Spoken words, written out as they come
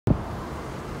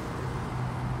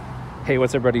Hey,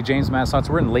 what's up, everybody? James Massotts.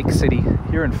 We're in Lake City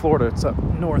here in Florida. It's up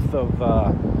north of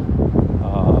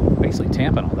basically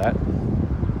Tampa and all that.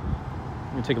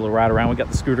 We're gonna take a little ride around. We got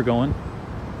the scooter going.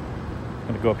 I'm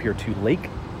gonna go up here to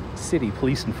Lake City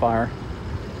Police and Fire.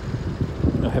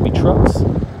 No heavy trucks.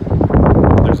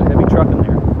 There's a heavy truck in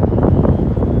there.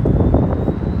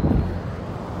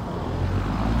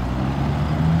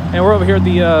 And we're over here at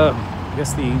the, I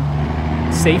guess the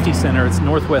safety center. It's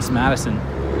Northwest Madison.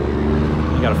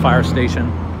 You got a fire station.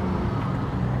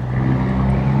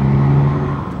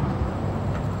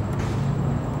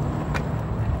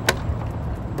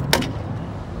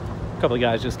 A couple of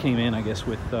guys just came in, I guess,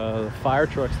 with fire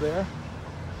trucks there.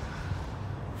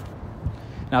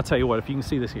 Now I'll tell you what, if you can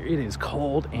see this here, it is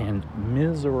cold and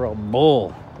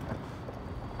miserable.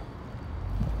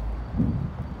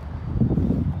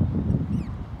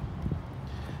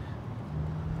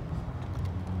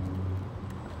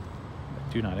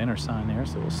 Do not enter sign there,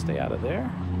 so we'll stay out of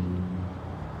there.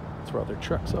 That's where all their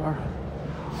trucks are.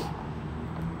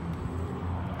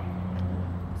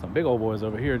 Some big old boys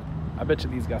over here. I bet you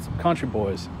these got some country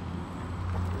boys.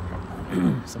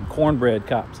 Some cornbread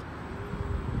cops.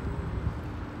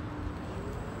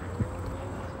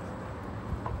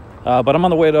 But I'm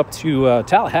on the way up to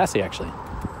Tallahassee, actually,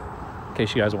 in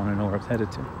case you guys want to know where I'm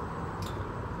headed to.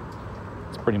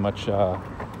 It's pretty much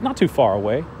not too far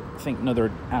away. I think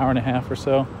another hour and a half or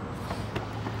so.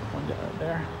 One guy right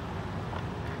there.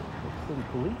 City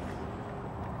Police.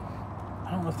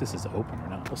 I don't know if this is open or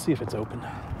not. We'll see if it's open.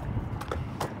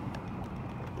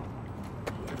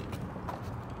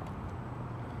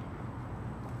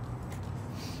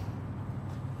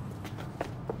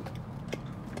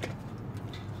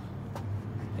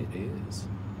 It is.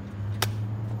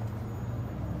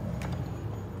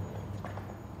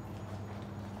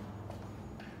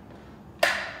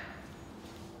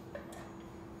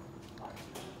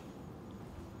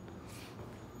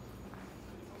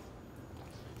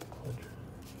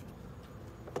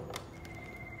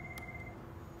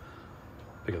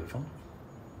 Pick up the phone.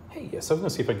 Hey, yes, I was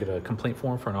gonna see if I can get a complaint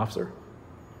form for an officer.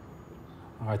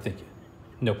 All right, thank you.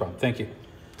 No problem, thank you.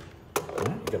 All right,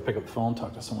 you gotta pick up the phone,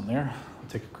 talk to someone there. I'll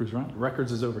take a cruise around.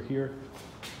 Records is over here.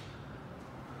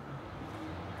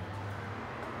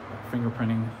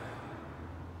 Fingerprinting.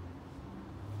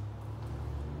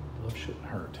 Love shouldn't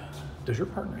hurt. Does your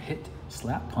partner hit,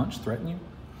 slap, punch, threaten you?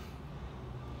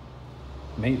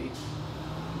 Maybe.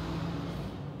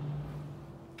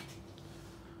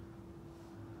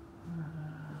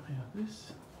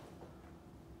 This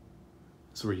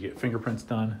is where you get fingerprints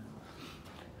done.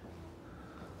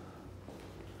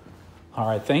 All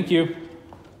right, thank you.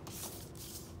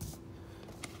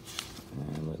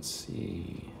 And let's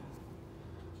see.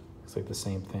 Looks like the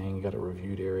same thing. You got a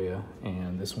reviewed area,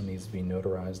 and this one needs to be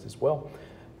notarized as well.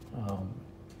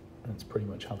 That's pretty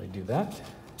much how they do that.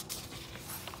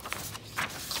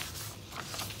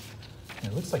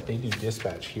 And it looks like they do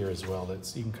dispatch here as well.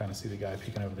 That's, you can kind of see the guy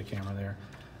peeking over the camera there.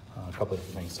 A couple of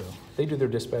different things. So they do their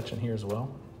dispatch in here as well.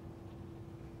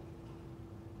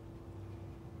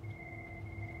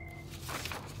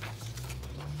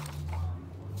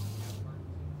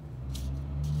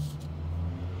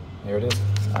 There it is.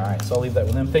 All right, so I'll leave that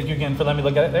with them. Thank you again for letting me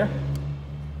look at it there.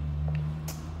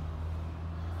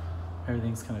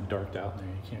 Everything's kind of darked out there.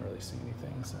 You can't really see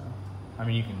anything. So, I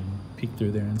mean, you can peek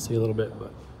through there and see a little bit,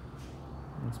 but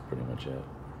that's pretty much it.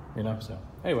 You know, so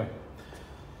anyway.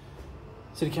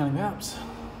 City County maps.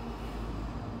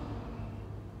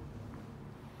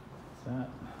 That.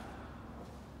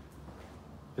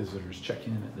 Visitors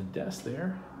checking in at the desk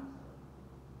there.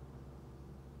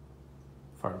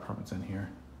 Fire department's in here.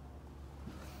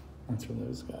 That's where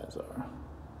those guys are.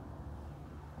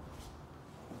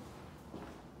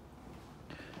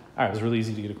 All right, it was really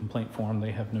easy to get a complaint form.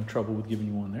 They have no trouble with giving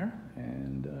you one there,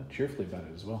 and cheerfully about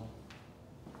it as well.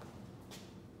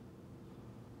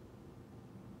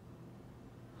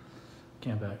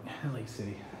 Again, back in Lake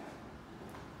City.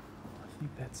 I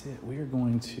think that's it. We are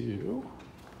going to... You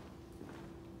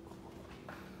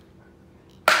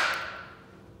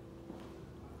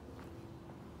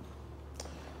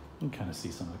can kind of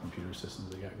see some of the computer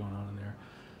systems they got going on in there.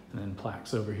 And then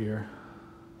plaques over here.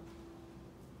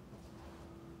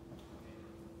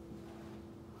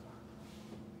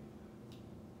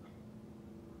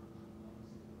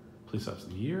 Police Officer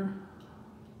of the Year.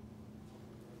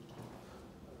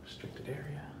 Restricted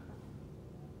area.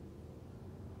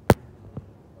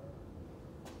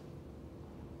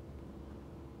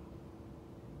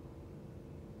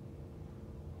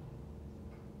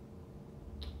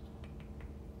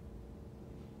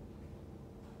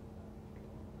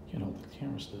 Can't hold the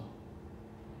camera still.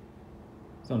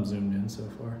 So I'm zoomed in so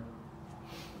far.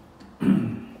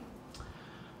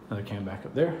 Another cam back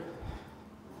up there.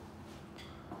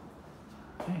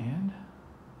 And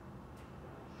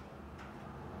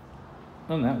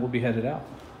other than that, we'll be headed out.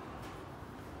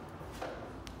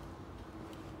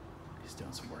 He's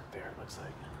doing some work there, it looks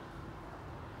like.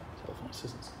 Telephone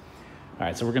assistance. All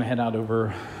right, so we're gonna head out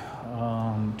over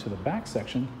to the back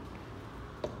section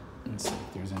and see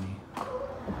if there's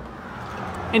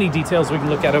any details we can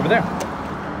look at over there.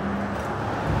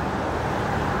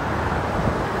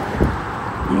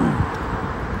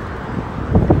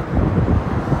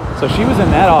 So she was in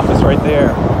that office right there.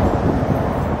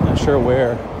 Not sure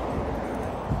where,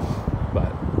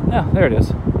 but yeah, there it is.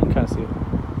 You can kind of see it.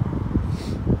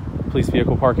 Police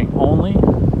vehicle parking only.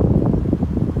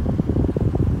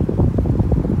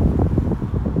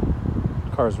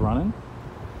 Car's running.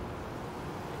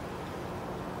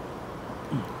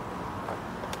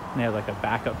 And they have like a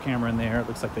backup camera in there. It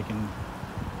looks like they can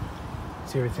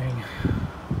see everything.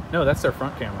 No, that's their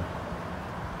front camera.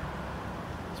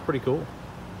 It's pretty cool.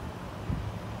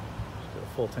 Just got a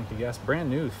full tank of gas. Brand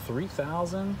new,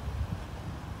 31,000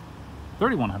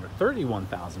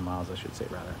 miles, I should say,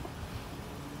 rather.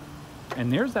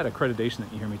 And there's that accreditation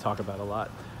that you hear me talk about a lot.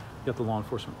 You got the law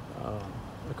enforcement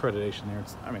accreditation there.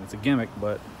 It's a gimmick,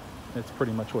 but it's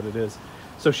pretty much what it is.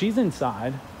 So she's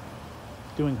inside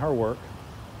doing her work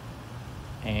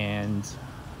and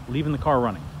leaving the car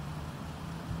running.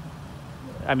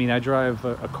 I mean, I drive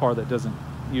a car that doesn't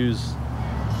use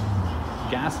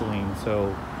gasoline,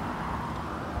 so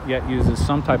yet uses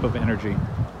some type of energy.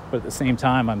 But at the same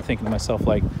time, I'm thinking to myself,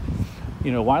 like,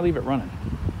 you know, why leave it running?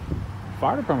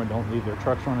 Fire department don't leave their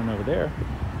trucks running over there.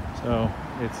 So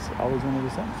it's always one of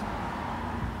those things.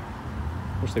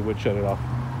 Wish they would shut it off.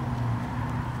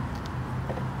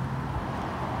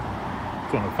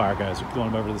 It's one of the fire guys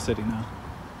going over to the city now.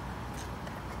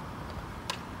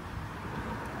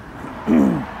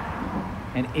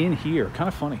 And in here, kind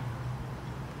of funny.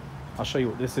 I'll show you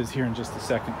what this is here in just a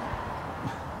second.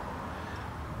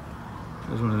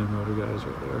 There's one of the motor guys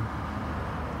right there.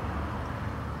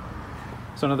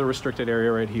 So another restricted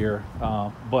area right here.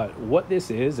 But what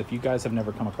this is, if you guys have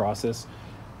never come across this,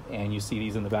 and you see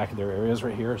these in the back of their areas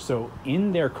right here. So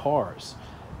in their cars,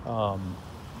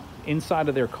 inside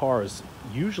of their cars,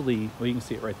 usually, well, you can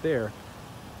see it right there,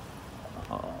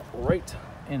 right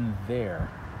in there.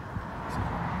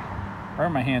 Right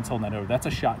in my hand's holding that over. That's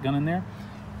a shotgun in there.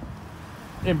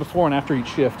 And before and after each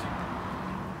shift,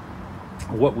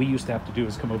 what we used to have to do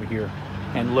is come over here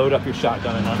and load up your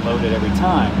shotgun and unload it every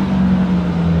time.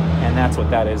 And that's what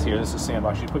that is here. This is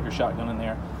sandbox. You put your shotgun in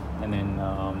there and then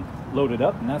load it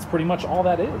up, and that's pretty much all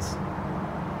that is.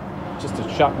 Just a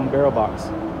shotgun barrel box.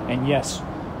 And yes,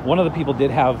 one of the people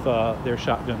did have their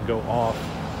shotgun go off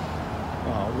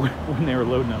when they were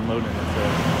loading and unloading it. So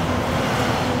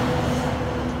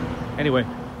anyway,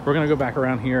 we're gonna go back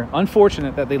around here.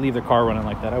 Unfortunate that they leave their car running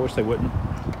like that. I wish they wouldn't.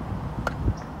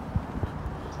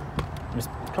 Just,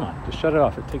 come on, just shut it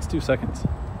off. It takes 2 seconds.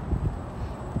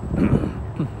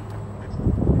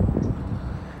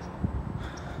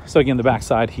 So again, the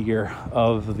backside here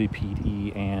of the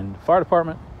PD and fire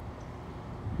department.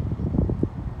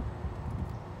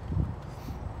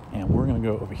 And we're gonna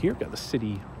go over here. Got the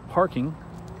city parking.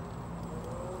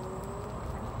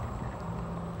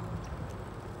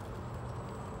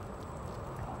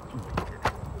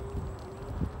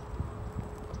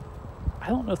 I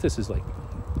don't know if this is like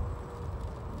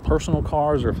personal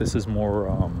cars or if this is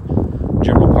more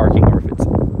general parking, or if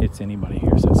it's anybody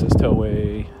here. So it says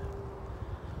towaway.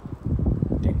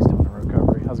 Danny's doing a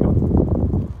recovery. How's it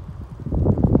going?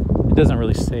 It doesn't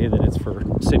really say that it's for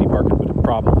city parking, but it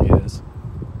probably is.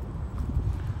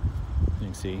 You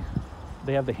can see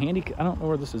they have the handicap. I don't know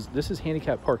where this is. This is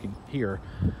handicap parking here,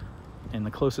 and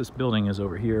the closest building is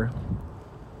over here.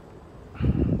 I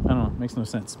don't know. It makes no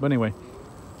sense. But anyway.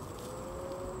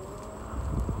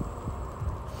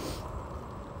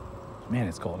 Man,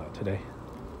 it's cold out today.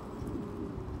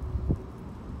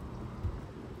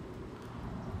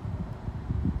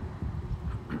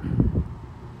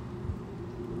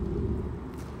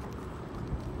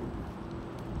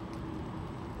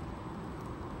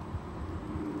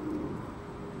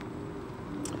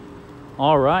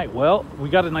 All right, well, we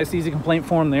got a nice easy complaint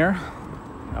form there.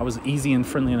 I was easy and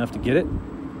friendly enough to get it.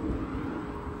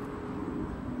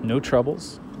 No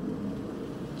troubles.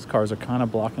 These cars are kind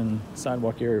of blocking the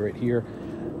sidewalk area right here,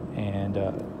 and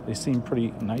they seem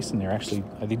pretty nice in there. Actually,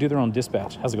 they do their own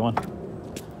dispatch. How's it going?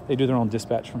 They do their own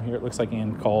dispatch from here. It looks like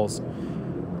Ann calls.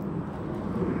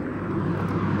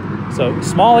 So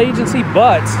small agency,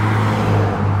 but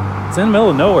it's in the middle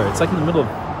of nowhere. It's like in the middle of,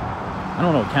 I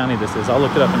don't know what county this is. I'll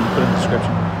look it up and put it in the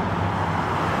description.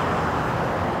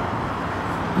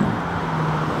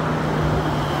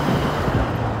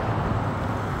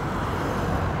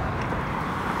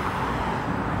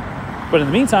 But in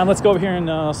the meantime, let's go over here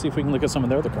and see if we can look at some of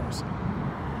their other cars.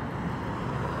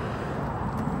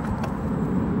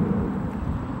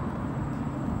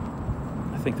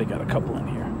 I think they got a couple in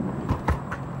here.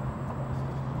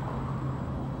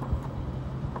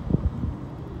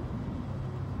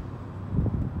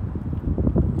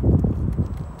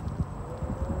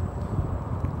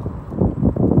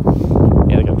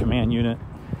 Yeah, they got a command unit.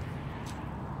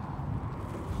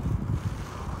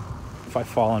 If I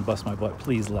fall and bust my butt,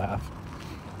 please laugh.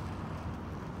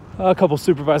 A couple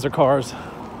supervisor cars.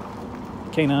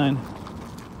 K9.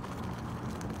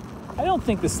 I don't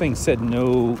think this thing said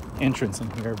no entrance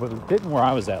in here, but it didn't where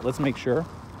I was at. Let's make sure.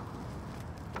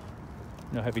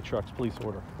 No heavy trucks, police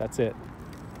order. That's it.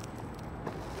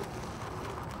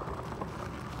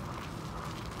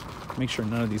 Make sure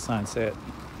none of these signs say it.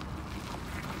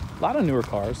 A lot of newer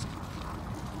cars.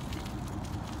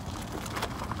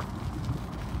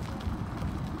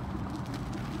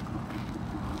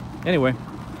 Anyway,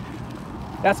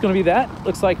 that's going to be that.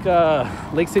 Looks like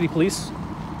Lake City Police.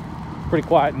 Pretty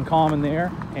quiet and calm in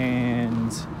there,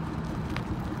 and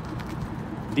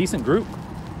decent group.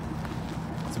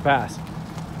 It's a pass.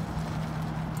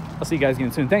 I'll see you guys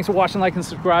again soon. Thanks for watching, liking,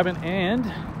 subscribing,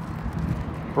 and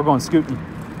we're going scooting.